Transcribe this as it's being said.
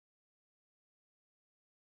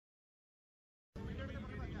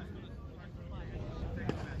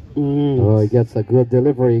Oh, he gets a good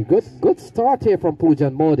delivery. Good start here from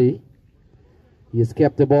Pujan Modi. He's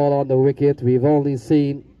kept the ball on the wicket. We've only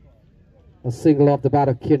seen a single off the bat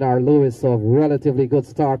of Kinar Lewis, so a relatively good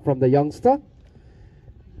start from the youngster.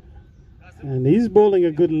 And he's bowling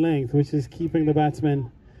a good length, which is keeping the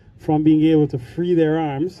batsmen from being able to free their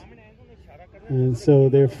arms. And so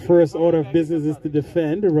their first order of business is to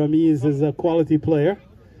defend. Rameez is a quality player.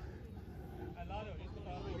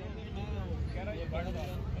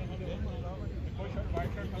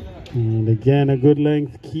 And again, a good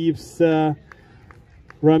length keeps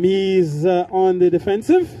Rameez on the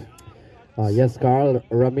defensive. Yes, Carl.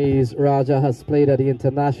 Rameez Raja has played at the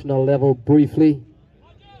international level briefly.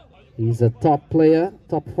 He's a top player,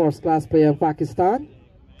 top first-class player in Pakistan.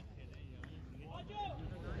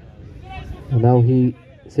 And now he's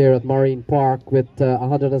here at Marine Park with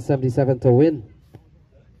 177 to win.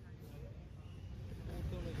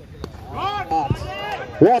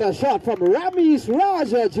 What a shot from Rameez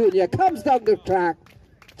Raja Jr. Comes down the track,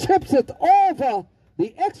 chips it over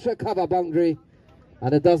the extra cover boundary,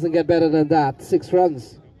 and it doesn't get better than that. 6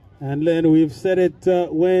 runs. And Len, we've said it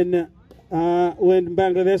when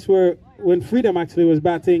Bangladesh when Freedom actually was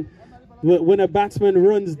batting, when a batsman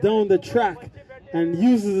runs down the track and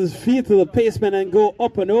uses his feet to the pavement and go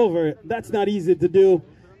up and over, that's not easy to do.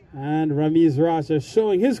 And Rameez Raja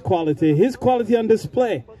showing his quality on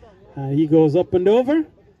display. He goes up and over,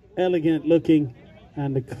 elegant looking,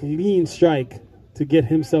 and a clean strike to get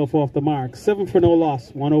himself off the mark. 7 for no loss,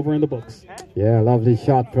 1 over in the books. Yeah, lovely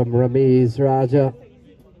shot from Rameez Raja.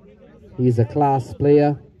 He's a class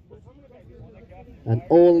player. And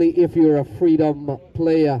only if you're a Freedom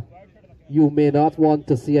player, you may not want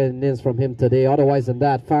to see an innings from him today. Otherwise than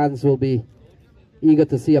that, fans will be eager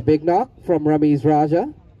to see a big knock from Rameez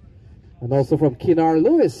Raja. And also from Kinar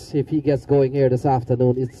Lewis, if he gets going here this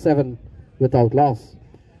afternoon. It's 7 without loss.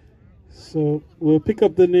 So we'll try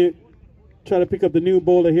to pick up the new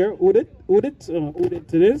bowler here, Udit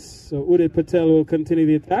it is. So Udit Patel will continue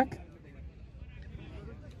the attack.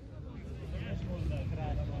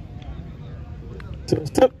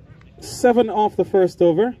 So 7 off the first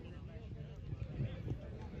over.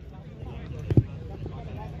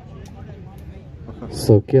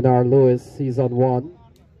 So Kinar Lewis, he's on 1.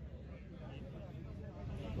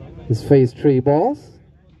 He's faced 3 balls.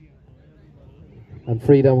 And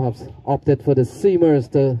Freedom has opted for the seamers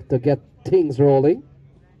to get things rolling.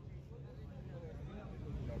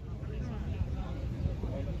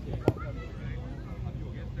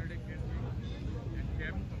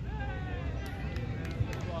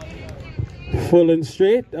 Full and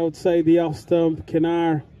straight outside the off stump.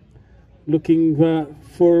 Kinar looking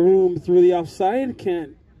for room through the offside.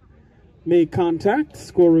 Can't make contact.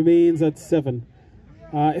 Score remains at 7.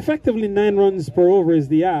 Effectively 9 runs per over is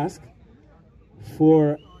the ask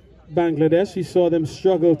for Bangladesh. We saw them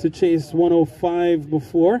struggle to chase 105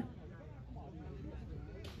 before.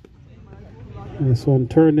 This one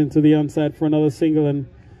turned into the onside for another single, and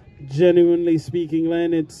genuinely speaking,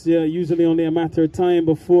 Len, it's usually only a matter of time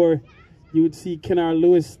before you would see Kinar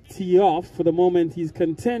Lewis tee off. For the moment, he's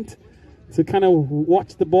content to kind of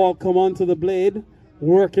watch the ball come onto the blade,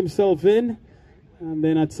 work himself in, and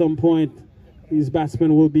then at some point, these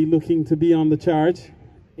batsmen will be looking to be on the charge.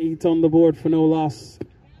 8 on the board for no loss.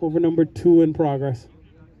 Over number 2 in progress.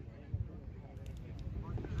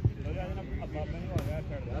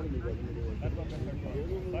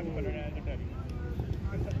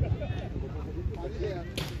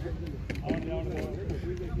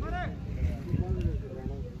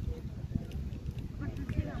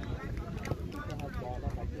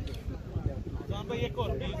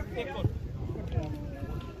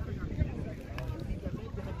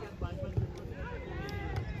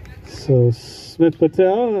 So Smith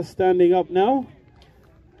Patel standing up now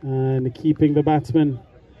and keeping the batsman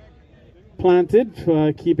planted,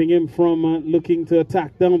 keeping him from looking to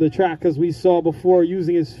attack down the track as we saw before,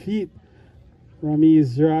 using his feet,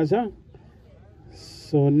 Rameez Raja.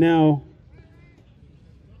 So now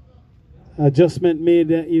adjustment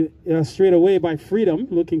made straight away by Freedom,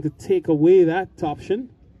 looking to take away that option.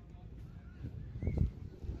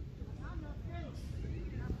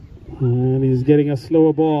 And he's getting a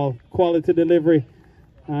slower ball, quality delivery,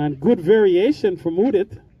 and good variation from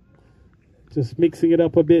Udit. Just mixing it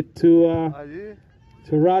up a bit to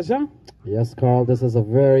Raja. Yes, Carl, this is a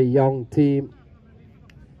very young team,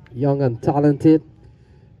 young and talented.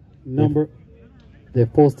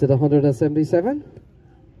 They've posted 177.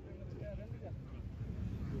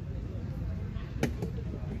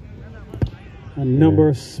 A number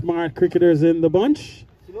of smart cricketers in the bunch.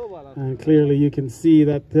 And clearly you can see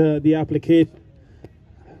that the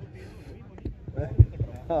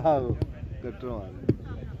Oh, good one.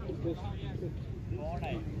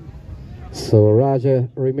 So Raja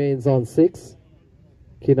remains on 6.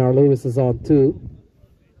 Kinar Lewis is on 2.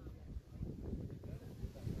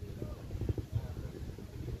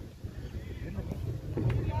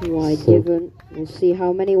 Wide given. We'll see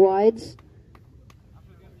how many wides.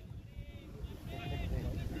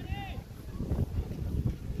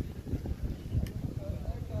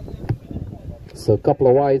 So a couple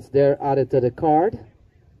of wides there added to the card.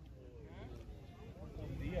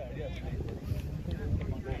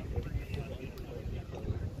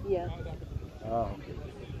 Yeah. Oh.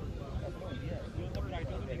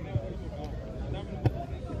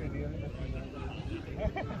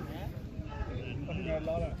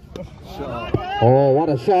 Oh, what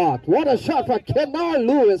a shot. What a shot for Kinar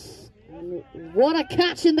Lewis. And what a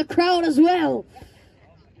catch in the crowd as well.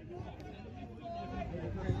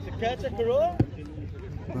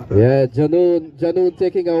 Yeah, Janoon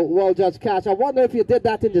taking a well-judged catch. I wonder if you did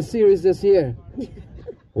that in the series this year.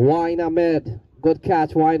 Wine Ahmed. Good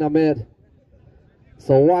catch, Wine Ahmed.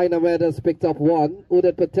 So Wine Ahmed has picked up 1.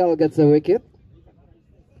 Udit Patel gets a wicket.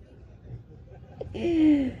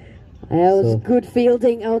 That was good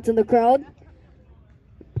fielding out in the crowd.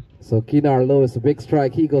 So Kinar Lewis, a big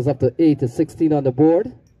strike. He goes up to 8 to 16 on the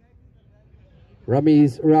board.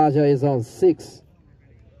 Rameez Raja is on 6.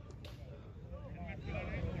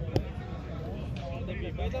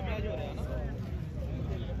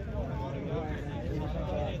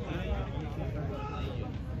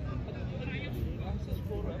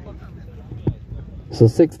 So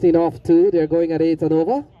 16 off 2. They're going at 8 and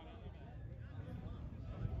over.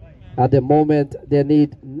 At the moment, they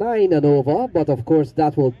need 9 and over, but of course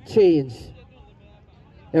that will change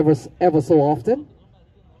ever so often.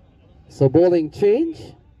 So bowling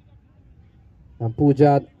change. And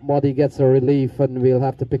Pooja Modi gets a relief, and we'll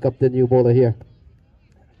have to pick up the new bowler here.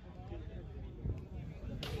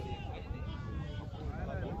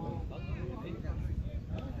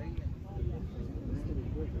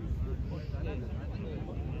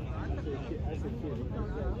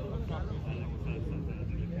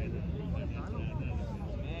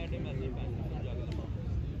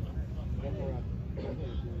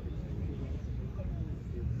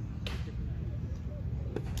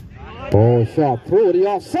 Oh, shot through the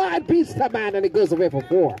offside, beats the man, and it goes away for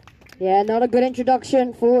 4. Yeah, not a good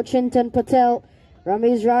introduction for Chintan Patel.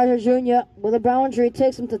 Rameez Raja Jr. with a boundary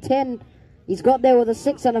takes him to 10. He's got there with a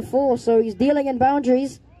 6 and a 4, so he's dealing in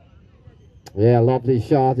boundaries. Yeah, lovely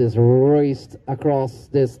shot is raced across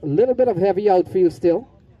this little bit of heavy outfield still.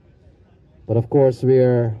 But of course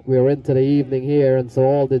we're into the evening here, and so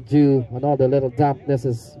all the dew and all the little dampness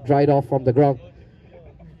is dried off from the ground.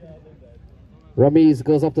 Rameez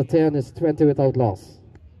goes up to 10, it's 20 without loss.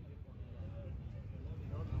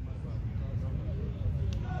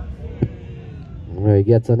 He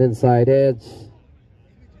gets an inside edge.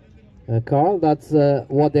 Carl, that's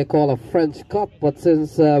what they call a French cut, but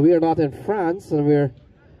since we are not in France and we're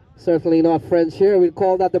certainly not French here, we'll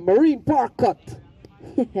call that the Marine Park cut.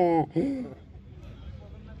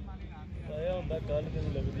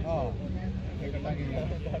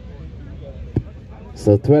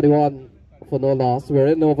 So 21 for no loss. We're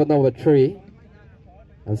in over number 3.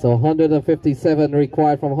 And so 157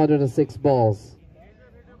 required from 106 balls.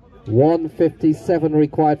 157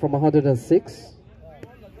 required from 106.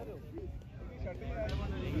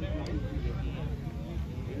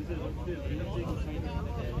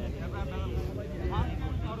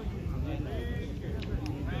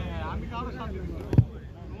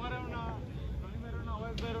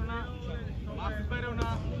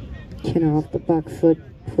 Kinar off the back foot,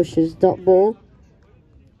 pushes dot ball.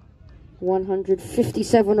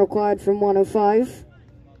 157 required from 105.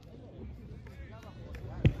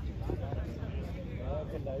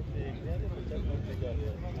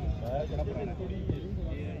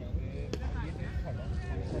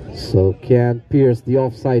 So can pierce the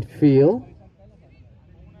offside field.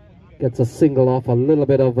 Gets a single off a little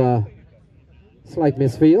bit of a slight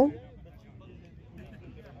misfield.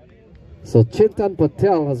 So Chintan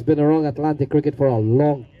Patel has been around Atlantic cricket for a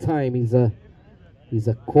long time. He's a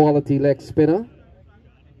quality leg spinner.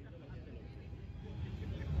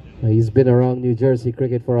 He's been around New Jersey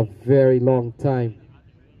cricket for a very long time.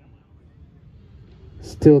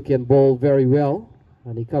 Still can bowl very well.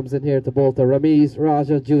 And he comes in here to bowl to Rameez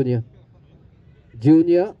Raja Jr.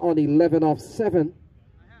 Jr. on 11 off 7.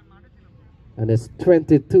 And it's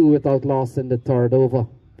 22 without loss in the third over.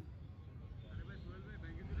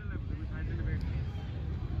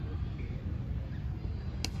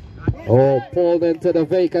 Oh, pulled into the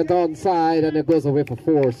vacant onside, and it goes away for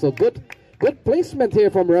 4. So good placement here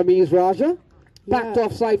from Rameez Raja. Back to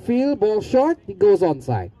offside field, ball short, he goes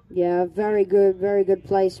onside. Yeah, very good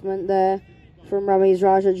placement there from Rameez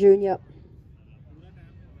Raja Jr.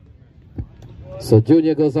 So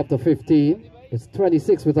Junior goes up to 15. It's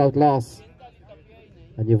 26 without loss.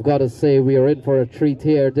 And you've got to say we are in for a treat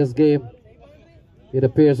here. This game, it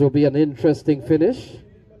appears, will be an interesting finish.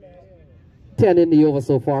 10 in the over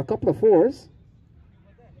so far, a couple of fours.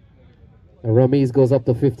 And Rameez goes up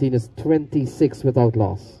to 15. It's 26 without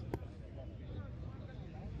loss.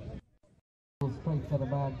 Straight to the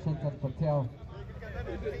man, Chintan Patel.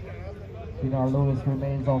 Pinar Lewis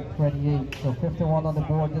remains on 28. So 51 on the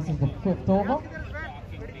board. This is the 5th over.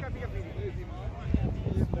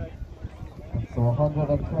 So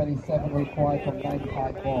 127 required from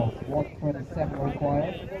 95 balls. 127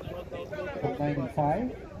 required from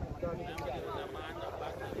 95.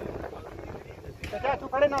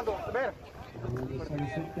 So you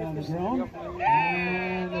sit down the ground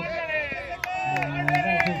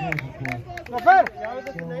and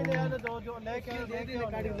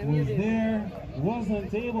was there,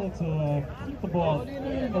 wasn't able to keep the ball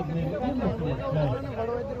in the play.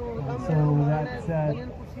 So that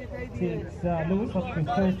takes Lewis up to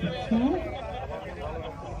 32.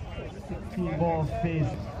 16 balls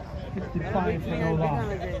faced, 55 for no loss.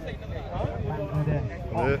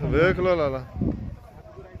 देख लो लाला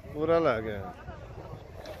पूरा लग गया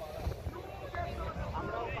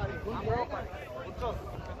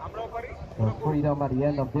So Freedom at the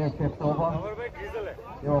end of their 5th over.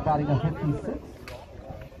 They were batting a 56.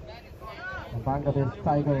 The Bangladesh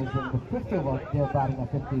Tigers in the 5th over, they're batting a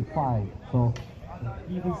 55. So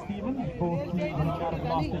even Steven, both teams would not have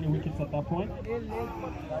lost any wickets at that point.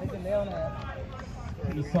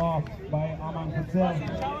 Pretty soft by Aman Patel,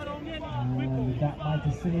 and that might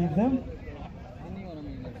have saved them.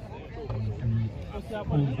 He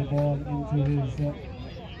pulls the ball into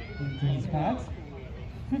his pads.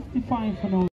 55 for no.